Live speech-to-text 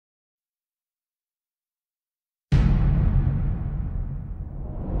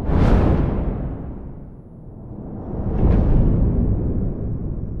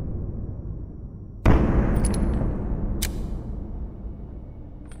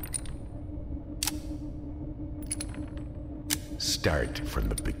Start from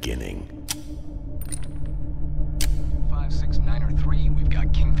the beginning. 56903, we've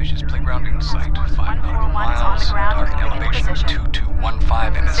got Kingfish's playground in sight. 5 nautical miles, target elevation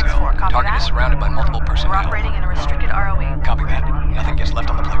 2215 MSL. Target is surrounded by multiple personnel. We're operating in a restricted ROE. Copy that. Nothing gets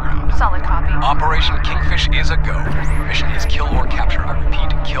left on the playground. Solid copy. Operation Kingfish is a go. Mission is kill or capture. I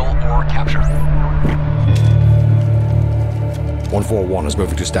repeat, kill or capture. 141 is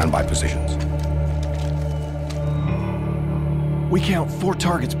moving to standby positions. We count 4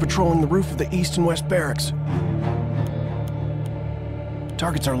 targets patrolling the roof of the east and west barracks.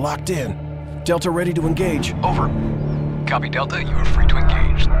 Targets are locked in. Delta ready to engage. Over. Copy, Delta. You are free to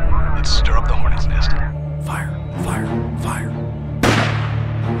engage. Let's stir up the hornet's nest. Fire, fire, fire.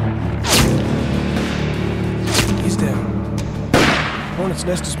 He's down. Hornet's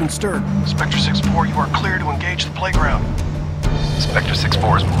nest has been stirred. Spectre 6-4, you are clear to engage the playground. Spectre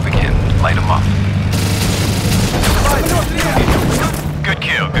 6-4 is moving in. Light him up. Good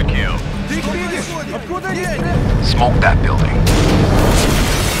kill, good kill. Smoke that building.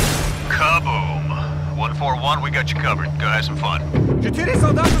 Kaboom. 141, we got you covered. Go have some fun.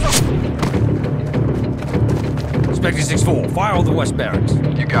 Spectre 6-4, fire all the west barracks.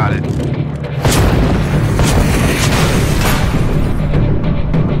 You got it.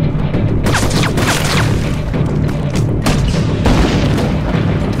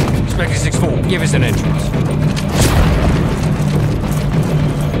 Spectre 6-4, give us an entrance.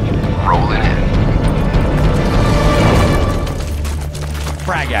 Rolling in.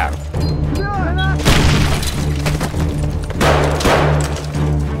 Frag out.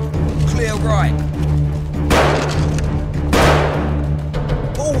 Clear right.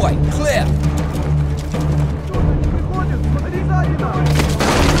 Hallway, clear.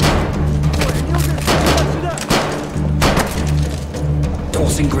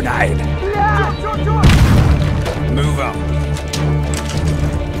 Tossing grenade. Move up.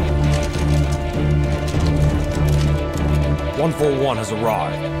 "141 has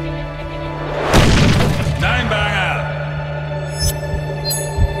arrived. 9 bang out.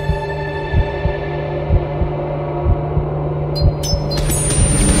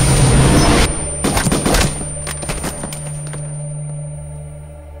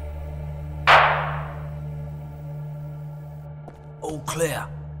 All clear.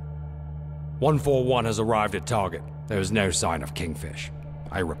 141 has arrived at target. There is no sign of Kingfish.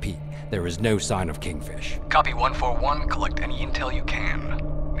 I repeat, there is no sign of Kingfish. Copy 141. Collect any intel you can.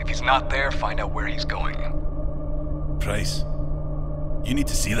 If he's not there, find out where he's going. Price, you need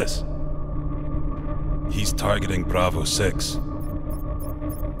to see this. He's targeting Bravo 6.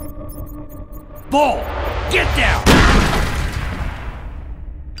 Ball! Get down!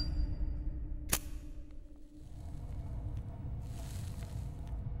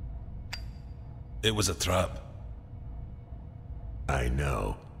 It was a trap. I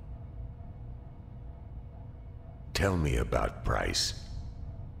know. Tell me about Price.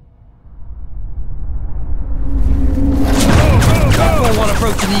 141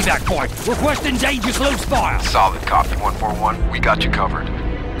 approaching evac point. Requesting danger close fire. Solid copy, 141. We got you covered.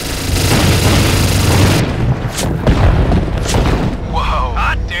 Whoa.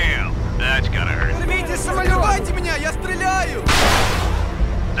 Hot damn. That's gotta hurt.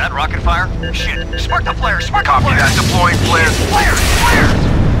 That rocket fire? Shit. Spark the flare. Spark the flare. Copy that. Deploying flares. Flares. Flares.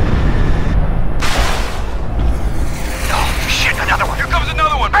 Oh, shit. Another one. Here comes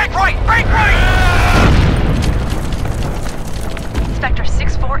another one. Break right. Break right. Spectre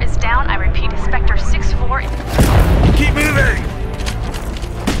 6-4 is down. I repeat, Spectre 6-4 is... Keep moving!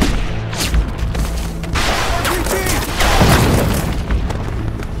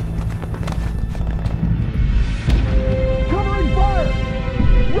 Covering fire!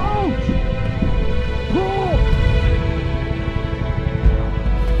 Roach! Pull!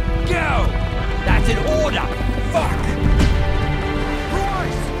 Go! That's an order! Fuck!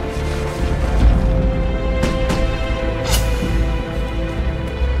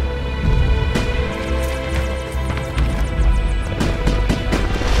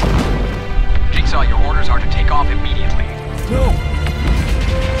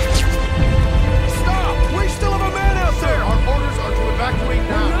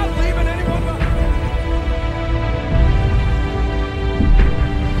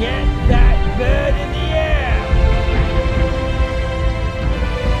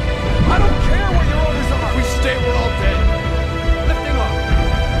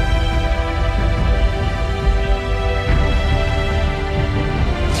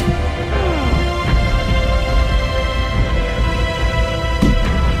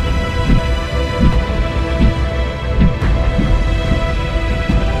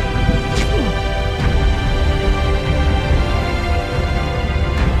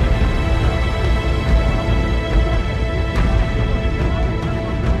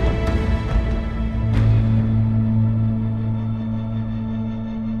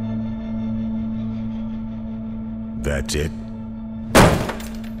 That's it?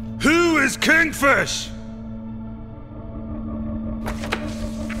 Who is Kingfish?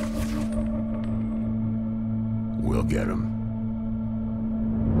 We'll get him.